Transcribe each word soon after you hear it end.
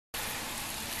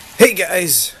Hey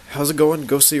guys, how's it going?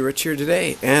 Ghostly Rich here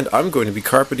today, and I'm going to be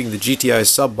carpeting the GTI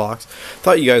sub box.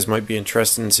 Thought you guys might be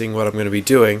interested in seeing what I'm going to be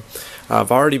doing.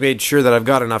 I've already made sure that I've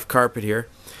got enough carpet here.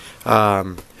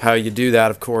 How you do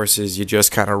that, of course, is you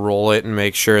just kind of roll it and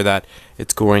make sure that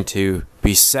it's going to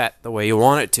be set the way you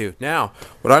want it to. Now,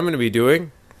 what I'm going to be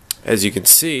doing, as you can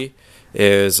see,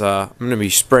 is I'm going to be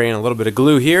spraying a little bit of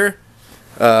glue here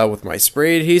with my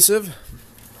spray adhesive.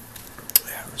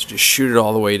 Let's just shoot it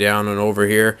all the way down and over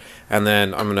here, and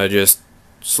then I'm gonna just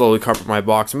slowly carpet my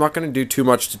box. I'm not gonna do too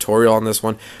much tutorial on this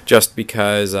one just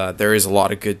because there is a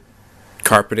lot of good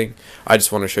carpeting. I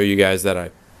just want to show you guys that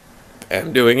I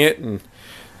am doing it, and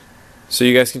so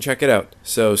you guys can check it out.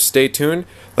 So stay tuned.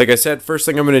 Like I said, first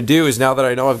thing I'm gonna do is, now that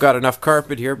I know I've got enough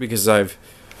carpet here, because I've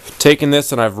taken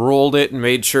this and I've rolled it and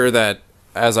made sure that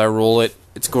as I roll it,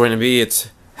 it's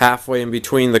halfway in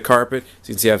between the carpet. So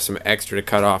you can see I have some extra to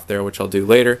cut off there, which I'll do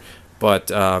later.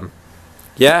 But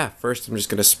yeah, first I'm just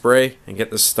going to spray and get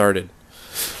this started.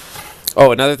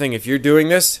 Oh, another thing, if you're doing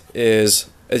this, is,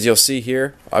 as you'll see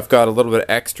here, I've got a little bit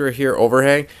extra here,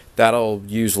 overhang, that I'll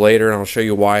use later, and I'll show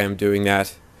you why I'm doing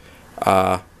that.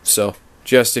 So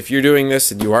just if you're doing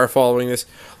this and you are following this,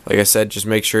 like I said, just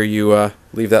make sure you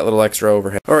leave that little extra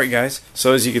overhang. Alright guys,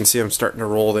 so as you can see, I'm starting to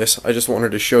roll this. I just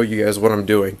wanted to show you guys what I'm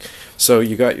doing. So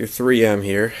you got your 3M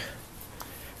here,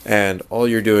 and all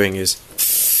you're doing is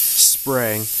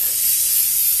spraying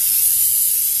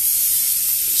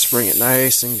it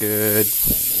nice and good.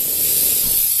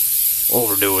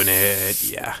 Overdoing it,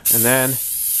 yeah. And then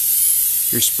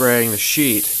you're spraying the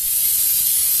sheet,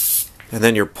 and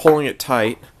then you're pulling it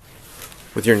tight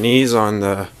with your knees on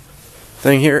the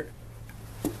thing here,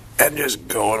 and just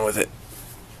going with it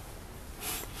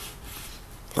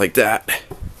like that.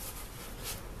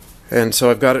 And so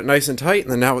I've got it nice and tight,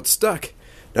 and then now it's stuck.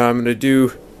 Now I'm gonna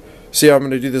do, see how I'm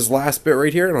gonna do this last bit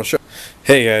right here, and I'll show.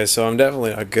 Hey guys, so I'm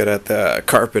definitely not good at the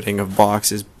carpeting of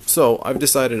boxes, so I've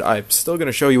decided I'm still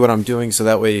gonna show you what I'm doing, so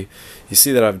that way you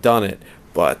see that I've done it.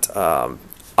 But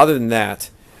other than that,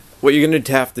 what you're gonna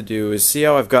have to do is, see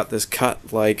how I've got this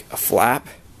cut like a flap?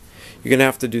 You're going to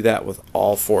have to do that with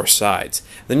all four sides.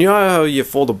 Then you know how you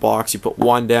fold a box, you put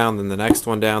one down, then the next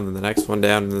one down, then the next one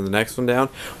down, and then the next one down?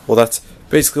 Well, that's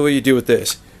basically what you do with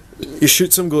this. You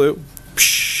shoot some glue,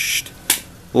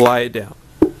 lie it down.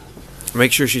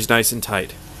 Make sure she's nice and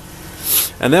tight.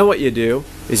 And then what you do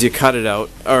is you cut it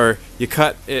out, or you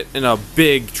cut it in a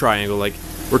big triangle, like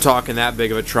we're talking that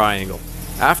big of a triangle.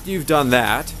 After you've done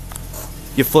that,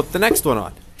 you flip the next one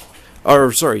on.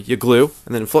 Or sorry, you glue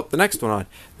and then flip the next one on.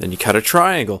 Then you cut a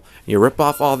triangle, you rip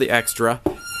off all the extra,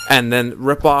 and then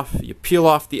you peel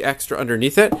off the extra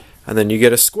underneath it, and then you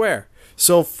get a square.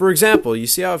 So for example, you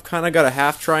see how I've kind of got a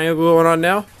half triangle going on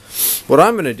now? What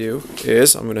I'm going to do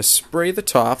is I'm going to spray the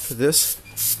top of this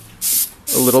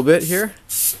a little bit here.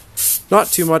 Not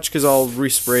too much, because I'll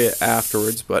respray it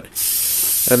afterwards, but,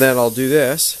 and then I'll do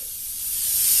this,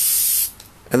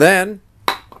 and then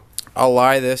I'll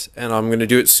lie this, and I'm going to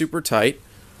do it super tight,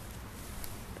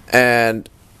 and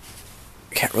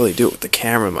I can't really do it with the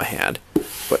camera in my hand,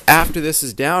 but after this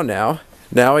is down now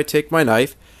I take my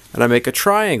knife and I make a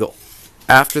triangle.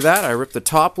 After that, I rip the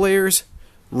top layers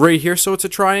right here so it's a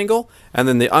triangle, and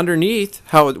then the underneath,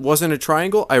 how it wasn't a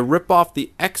triangle, I rip off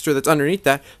the extra that's underneath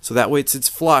that, so that way it sits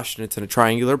flush and it's in a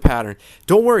triangular pattern.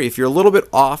 Don't worry, if you're a little bit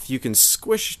off, you can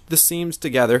squish the seams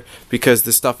together, because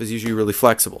this stuff is usually really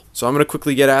flexible. So I'm going to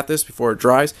quickly get at this before it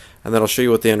dries, and then I'll show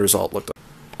you what the end result looked like.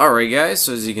 Alright guys,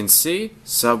 so as you can see,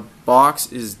 sub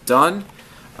box is done.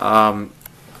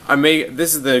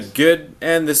 This is the good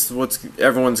end, this is what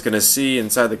everyone's going to see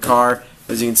inside the car.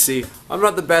 As you can see, I'm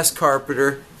not the best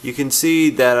carpenter. You can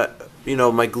see that, you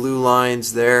know, my glue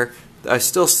lines there. I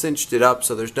still cinched it up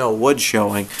so there's no wood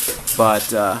showing,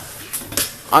 but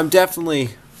I'm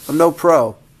no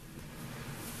pro.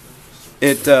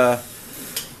 It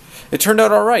turned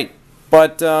out alright,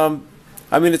 but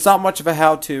I mean, it's not much of a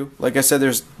how-to. Like I said,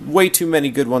 there's way too many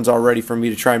good ones already for me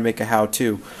to try and make a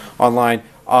how-to online.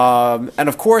 And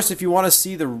of course, if you want to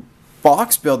see the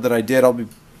box build that I did,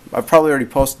 I've probably already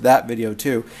posted that video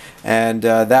too, and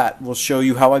that will show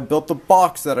you how I built the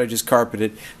box that I just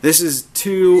carpeted. This is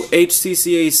to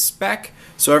hcca spec,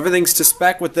 so everything's to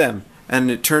spec with them, and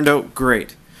it turned out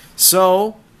great.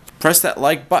 So press that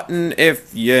like button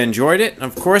if you enjoyed it, and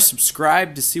of course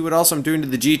subscribe to see what else I'm doing to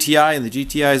the GTI and the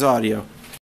GTI's audio.